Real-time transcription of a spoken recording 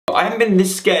I haven't been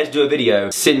this scared to do a video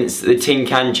since the tin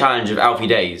can challenge of Alfie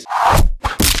days.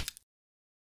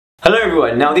 Hello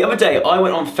everyone, now the other day I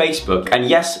went on Facebook, and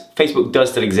yes, Facebook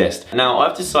does still exist. Now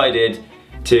I've decided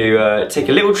to take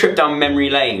a little trip down memory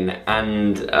lane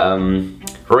and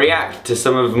react to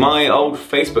some of my old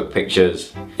Facebook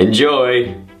pictures.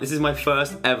 Enjoy! This is my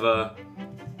first ever...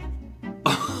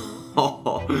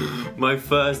 my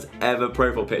first ever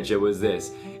profile picture was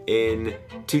this, in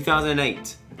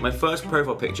 2008. My first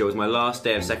profile picture was my last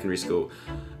day of secondary school.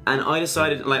 And I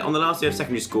decided, like, on the last day of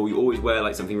secondary school, you always wear,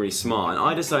 like, something really smart. And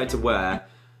I decided to wear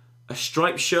a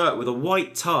striped shirt with a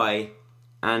white tie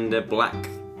and a black,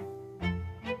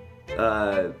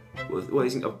 what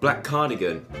is it, a black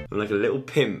cardigan. And, like, a little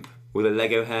pimp with a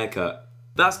Lego haircut.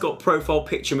 That's got profile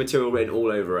picture material written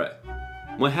all over it.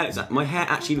 My hair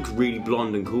actually looks really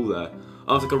blonde and cool there.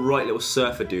 I was like a right little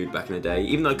surfer dude back in the day,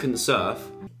 even though I couldn't surf.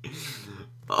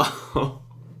 Oh.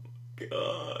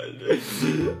 God,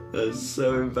 that's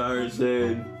so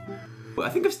embarrassing. I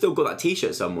think I've still got that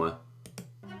t-shirt somewhere.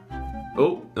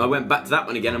 Oh, I went back to that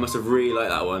one again. I must have really liked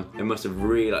that one. I must have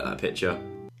really liked that picture.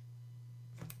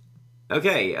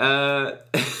 Okay, you're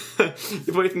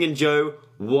probably thinking, Joe,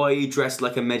 why are you dressed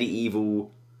like a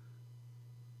medieval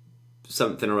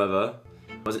something or other?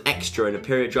 I was an extra in a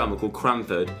period drama called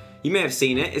Cranford. You may have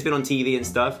seen it, it's been on TV and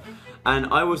stuff. And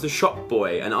I was the shop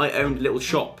boy, and I owned a little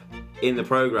shop in the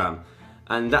programme.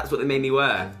 And that's what they made me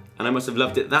wear. And I must have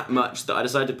loved it that much that I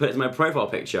decided to put it as my profile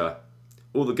picture.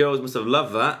 All the girls must have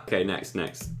loved that. Okay, next.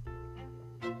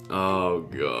 Oh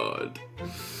God.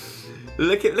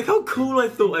 Look how cool I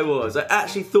thought I was. I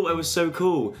actually thought I was so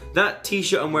cool. That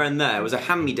t-shirt I'm wearing there was a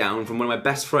hand-me-down from one of my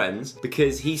best friends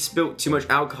because he spilt too much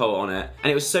alcohol on it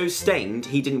and it was so stained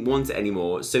he didn't want it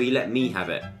anymore, so he let me have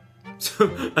it.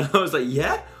 And I was like,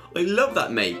 yeah, I love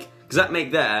that make. Because that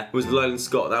make there was Leonard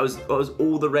St. That was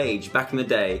all the rage back in the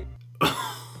day.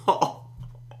 Oh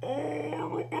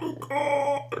my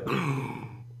God.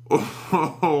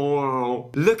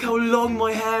 Look how long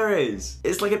my hair is.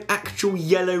 It's like an actual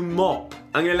yellow mop.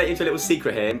 I'm gonna let you into a little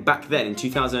secret here. Back then in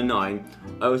 2009,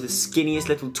 I was the skinniest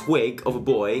little twig of a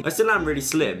boy. I still am really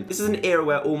slim. This is an era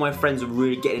where all my friends were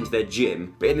really getting into their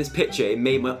gym. But in this picture, it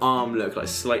made my arm look like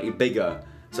slightly bigger.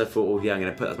 So I thought, oh yeah, I'm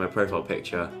gonna put that as my profile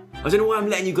picture. I don't know why I'm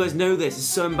letting you guys know this, it's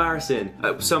so embarrassing.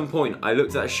 At some point, I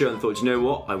looked at that shirt and thought, you know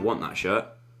what? I want that shirt.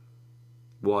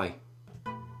 Why?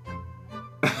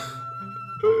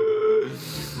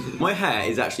 My hair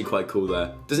is actually quite cool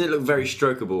there. Doesn't it look very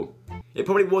strokeable? It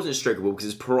probably wasn't strokeable because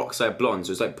it's peroxide blonde,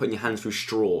 so it's like putting your hands through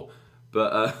straw.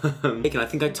 But I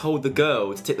think I told the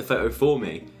girl to take the photo for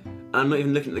me. And I'm not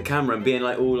even looking at the camera and being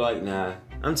like, all like, nah,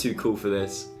 I'm too cool for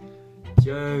this.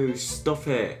 Joe, stop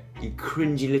it, you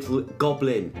cringy little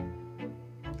goblin.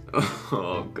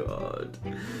 Oh God.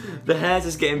 The hair's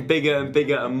just getting bigger and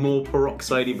bigger and more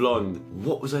peroxide-y blonde.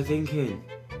 What was I thinking?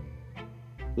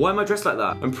 Why am I dressed like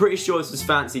that? I'm pretty sure this was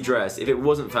fancy dress. If it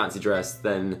wasn't fancy dress,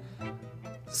 then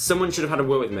someone should have had a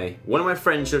word with me. One of my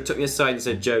friends should have took me aside and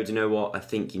said, Joe, do you know what? I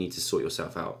think you need to sort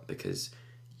yourself out because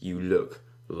you look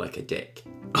like a dick.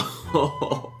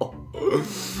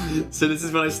 So this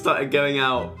is when I started going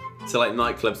out to like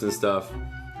nightclubs and stuff.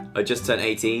 I just turned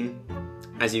 18,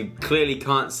 as you clearly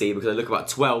can't see because I look about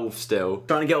 12 still.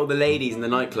 Trying to get all the ladies in the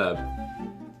nightclub.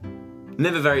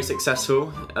 Never very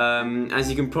successful, as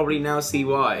you can probably now see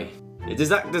why. Does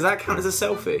that count as a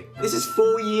selfie? This is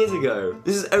 4 years ago.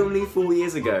 This is only 4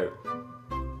 years ago.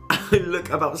 I look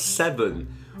about 7.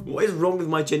 What is wrong with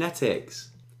my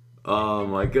genetics? Oh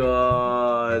my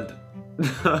God.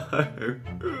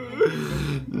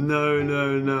 No.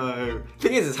 No.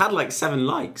 Thing is, it's had like 7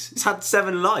 likes. It's had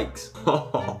 7 likes.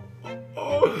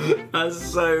 That's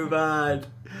so bad.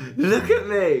 Look at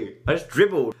me. I just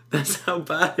dribbled. That's how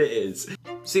bad it is.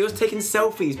 See, I was taking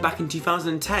selfies back in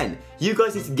 2010. You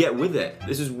guys need to get with it.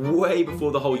 This was way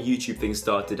before the whole YouTube thing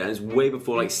started, and it's way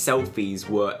before like selfies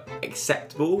were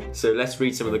acceptable. So let's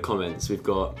read some of the comments. We've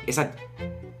got, it's had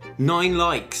 9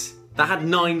 likes. That had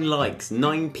 9 likes.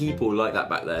 9 people liked that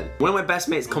back then. One of my best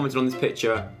mates commented on this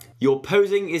picture, "Your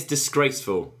posing is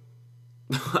disgraceful."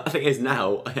 I think it is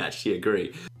now. I actually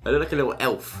agree. I look like a little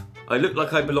elf. I look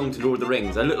like I belong to Lord of the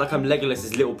Rings. I look like I'm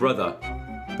Legolas's little brother.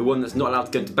 The one that's not allowed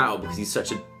to go into battle because he's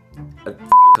such a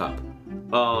up.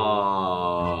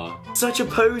 Aww. Such a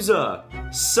poser.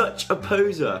 Such a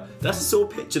poser. That's the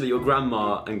sort of picture that your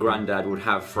grandma and granddad would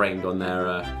have framed on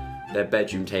their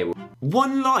bedroom table.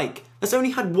 1 like. That's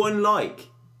only had 1 like.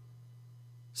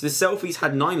 So the selfies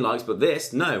had 9 likes, but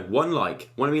this, no, 1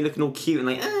 like. One of me looking all cute and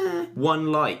like,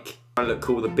 1 like. I look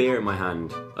cool with a beer in my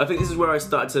hand. I think this is where I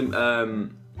started to,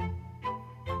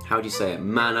 how do you say it,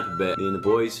 man up a bit. Me and the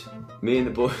boys, Me and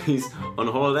the boys on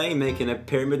holiday, making a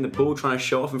pyramid in the pool, trying to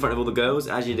show off in front of all the girls,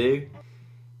 as you do.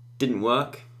 Didn't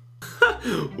work.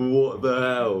 What the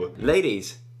hell?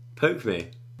 Ladies, poke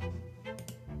me.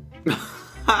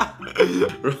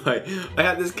 Right, I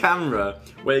had this camera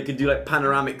where you could do like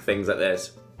panoramic things like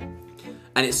this,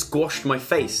 and it squashed my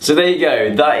face. So there you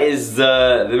go, that is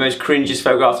the most cringiest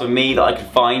photographs of me that I could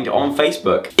find on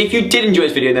Facebook. If you did enjoy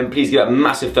this video, then please give it a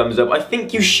massive thumbs up. I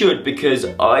think you should, because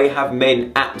I have made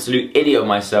an absolute idiot of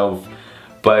myself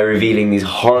by revealing these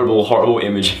horrible, horrible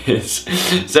images.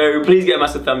 So please give it a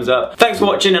massive thumbs up. Thanks for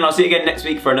watching, and I'll see you again next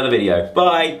week for another video.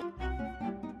 Bye!